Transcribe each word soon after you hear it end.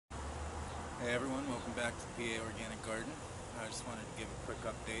Hey everyone, welcome back to PA Organic Garden. I just wanted to give a quick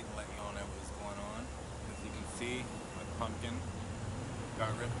update and let you all know what was going on. As you can see, my pumpkin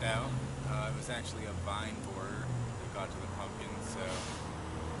got ripped out. It was actually a vine borer that got to the pumpkin, so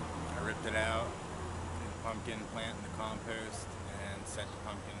I ripped it out, threw the pumpkin plant in the compost, and set the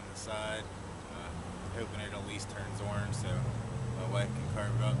pumpkin to the side, hoping it at least turns orange so my wife can carve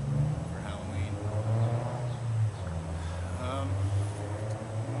it up for Halloween. Um,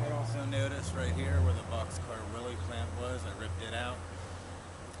 You might also notice right here where the boxcar willie plant was, I ripped it out.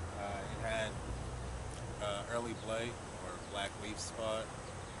 It had early blight or black leaf spot,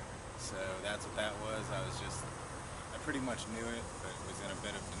 so that's what that was. I pretty much knew it, but was in a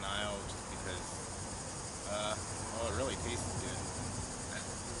bit of denial just because, well, it really tasted good.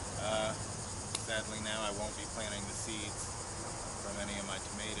 Uh, Sadly now I won't be planting the seeds from any of my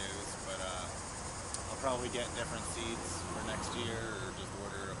tomatoes, but I'll probably get different seeds for next year or just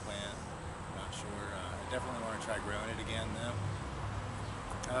order a plant. Not sure. I definitely want to try growing it again though.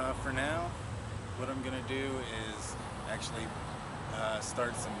 For now, what I'm going to do is actually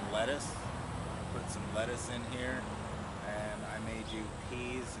start some lettuce. Put some lettuce in here, and I made you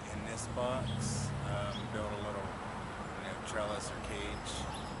peas in this box. Build a little, trellis or cage,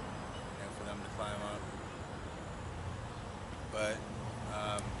 for them to climb up. But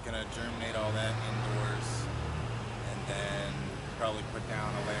gonna germinate all that indoors, and then probably put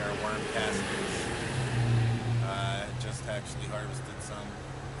down a layer of worm castings. Just actually harvested some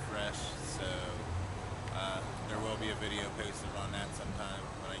fresh, so there will be a video posted on that sometime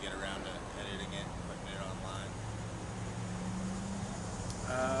when I get around to editing it and putting it online.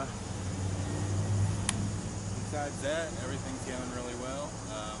 Besides that, everything's going really well.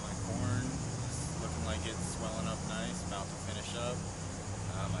 My corn is looking like it's swelling up nice, about to finish up.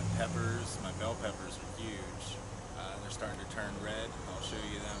 My peppers, my bell peppers are huge. They're starting to turn red. I'll show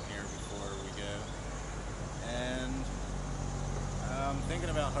you them here before we go. And I'm thinking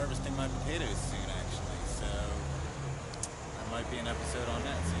about harvesting my potatoes soon actually, so there might be an episode on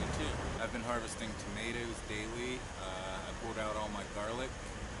that soon too. I've been harvesting tomatoes daily. I pulled out all my garlic.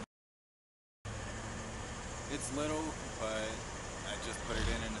 It's little, but I just put it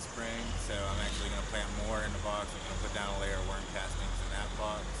in the spring, so I'm actually going to plant more in the box. I'm going to put down a layer of worm castings in that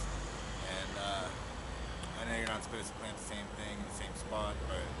box. And I know you're not supposed to plant the same thing in the same spot,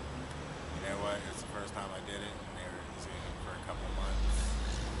 but you know what? It's the first time I did it, and they were using it for a couple months.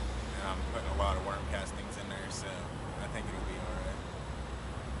 And I'm putting a lot of worm castings in there, so I think it'll be alright.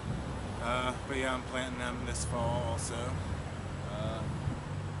 But yeah, I'm planting them this fall also.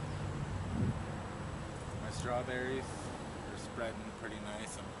 My strawberries are spreading pretty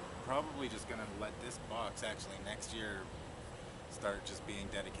nice. I'm probably just going to let this box actually next year start just being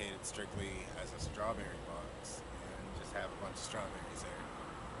dedicated strictly as a strawberry box and just have a bunch of strawberries there.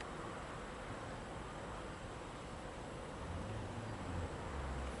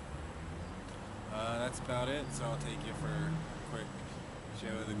 That's about it, so I'll take you for a quick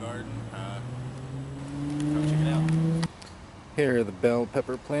show of the garden. Come check it out. Here are the bell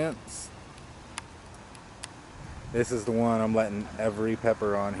pepper plants. This is the one I'm letting every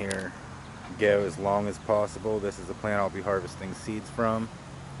pepper on here go as long as possible. This is the plant I'll be harvesting seeds from.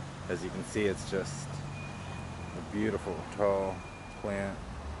 As you can see, it's just a beautiful tall plant.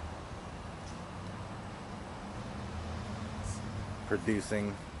 It's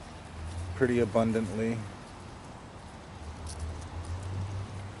producing pretty abundantly.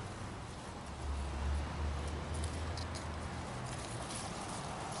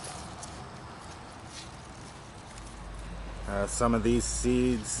 Some of these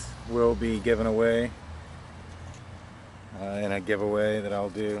seeds will be given away in a giveaway that I'll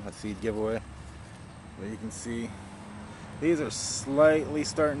do, a seed giveaway. But you can see these are slightly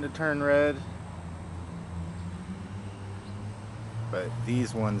starting to turn red, but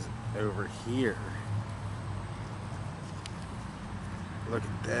these ones over here, look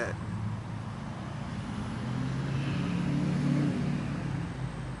at that.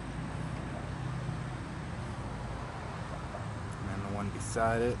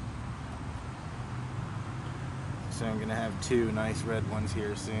 Beside it. So I'm gonna have two nice red ones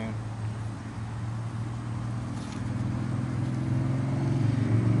here soon.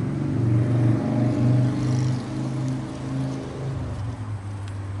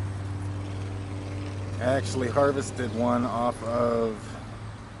 I actually harvested one off of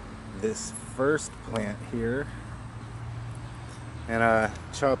this first plant here, and I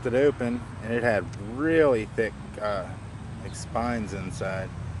chopped it open, and it had really thick like spines inside.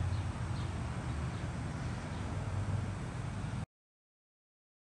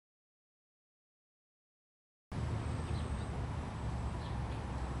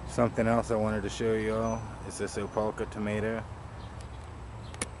 Something else I wanted to show you all is this opalka tomato.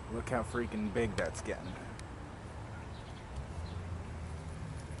 Look how freaking big that's getting.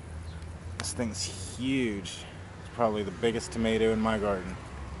 This thing's huge. It's probably the biggest tomato in my garden.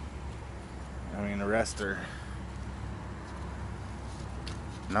 I mean, the rest are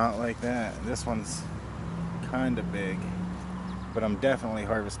not like that. This one's kind of big, but I'm definitely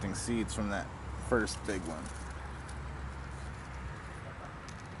harvesting seeds from that first big one.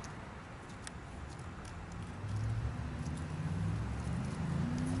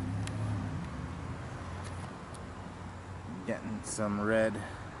 Getting some red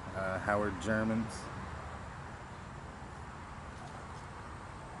Howard Germans.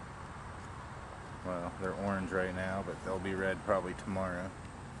 Well, they're orange right now, but they'll be red probably tomorrow.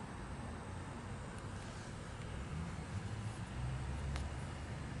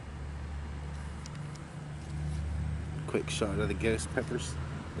 Quick shot of the ghost peppers.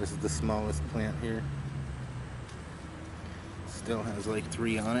 This is the smallest plant here. Still has like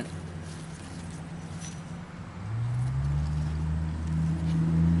 3 on it.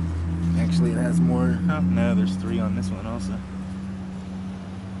 Actually, it has more. Oh, no, there's 3 on this one also.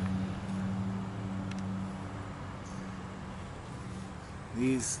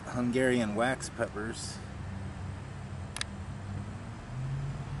 These Hungarian wax peppers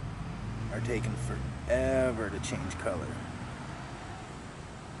are taking forever to change color.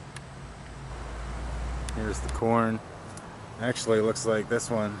 Here's the corn. Actually, it looks like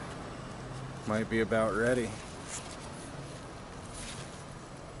this one might be about ready.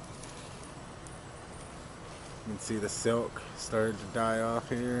 You can see the silk started to die off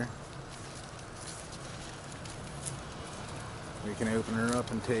here. We can open her up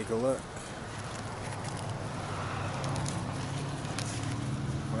and take a look.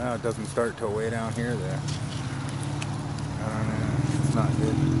 Wow, it doesn't start till way down here though. I don't know, it's not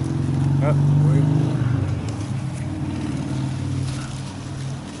good. Oh, wait.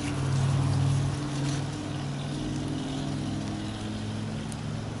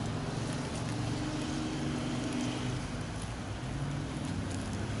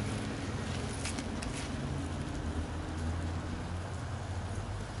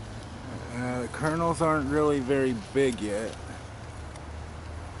 The kernels aren't really very big yet.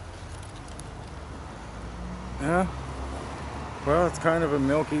 Yeah. Well, it's kind of a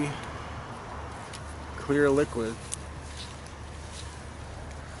milky, clear liquid.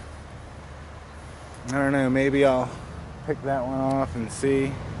 I don't know, maybe I'll pick that one off and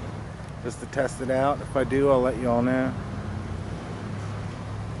see, just to test it out. If I do, I'll let you all know.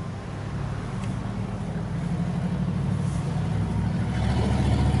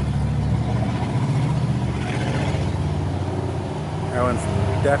 That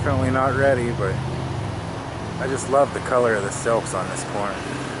one's definitely not ready, but I just love the color of the silks on this corn.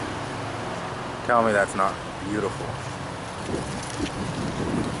 Tell me that's not beautiful.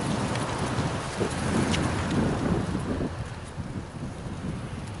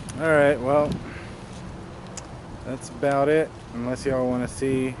 Alright, well, that's about it. Unless y'all want to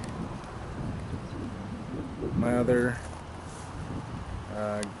see my other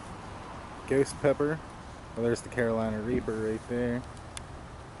ghost pepper. Well, there's the Carolina Reaper right there.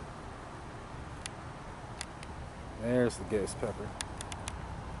 There's the ghost pepper.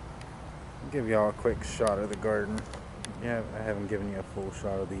 I'll give y'all a quick shot of the garden. Yeah, I haven't given you a full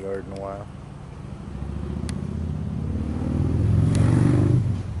shot of the yard in a while.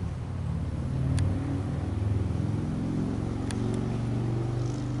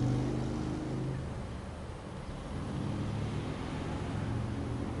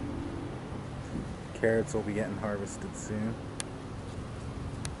 Carrots will be getting harvested soon.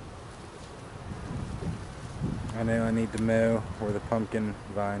 I know I need to mow where the pumpkin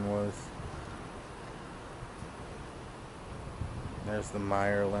vine was. There's the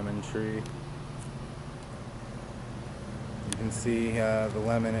Meyer lemon tree. You can see the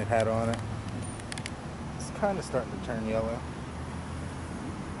lemon it had on it. It's kind of starting to turn yellow.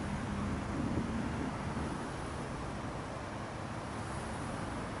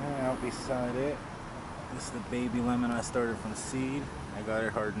 And out beside it, this is the baby lemon I started from seed. I got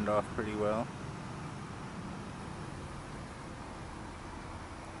it hardened off pretty well.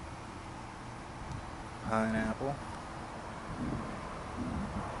 Pineapple.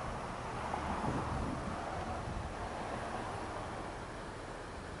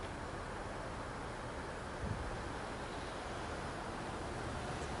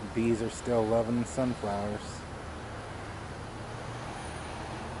 The bees are still loving sunflowers.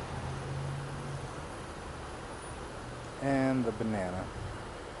 And the banana.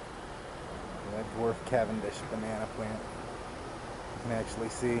 That dwarf Cavendish banana plant. You can actually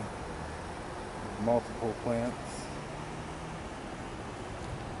see multiple plants.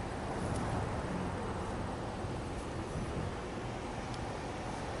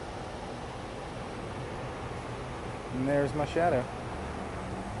 And there's my shadow.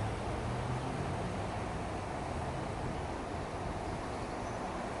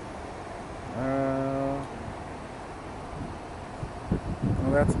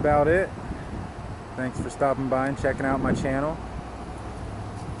 Well, that's about it. Thanks for stopping by and checking out my channel.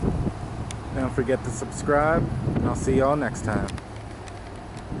 Don't forget to subscribe, and I'll see y'all next time.